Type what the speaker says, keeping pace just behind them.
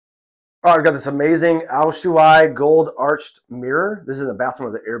All right, I've got this amazing Ushuaï gold arched mirror. This is in the bathroom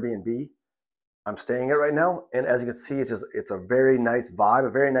of the Airbnb I'm staying at right now. And as you can see, it's a very nice vibe,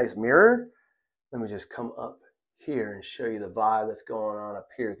 a very nice mirror. Let me just come up here and show you the vibe that's going on up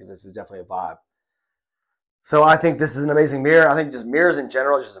here, because this is definitely a vibe. So I think this is an amazing mirror. I think just mirrors in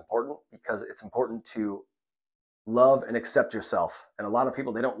general is just important, because it's important to love and accept yourself. And a lot of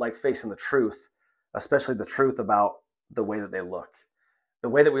people, they don't like facing the truth, especially the truth about the way that they look. The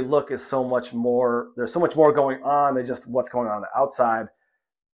way that we look is so much more, there's so much more going on than just what's going on the outside.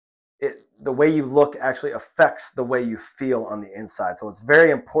 The way you look actually affects the way you feel on the inside. So it's very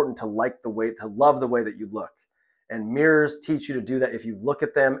important to love the way that you look. And mirrors teach you to do that if you look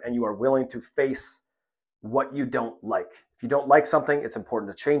at them and you are willing to face what you don't like. If you don't like something, it's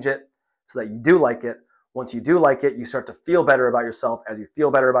important to change it so that you do like it. Once you do like it, you start to feel better about yourself. As you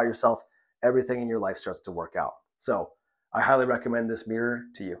feel better about yourself, everything in your life starts to work out. So I highly recommend this mirror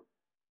to you.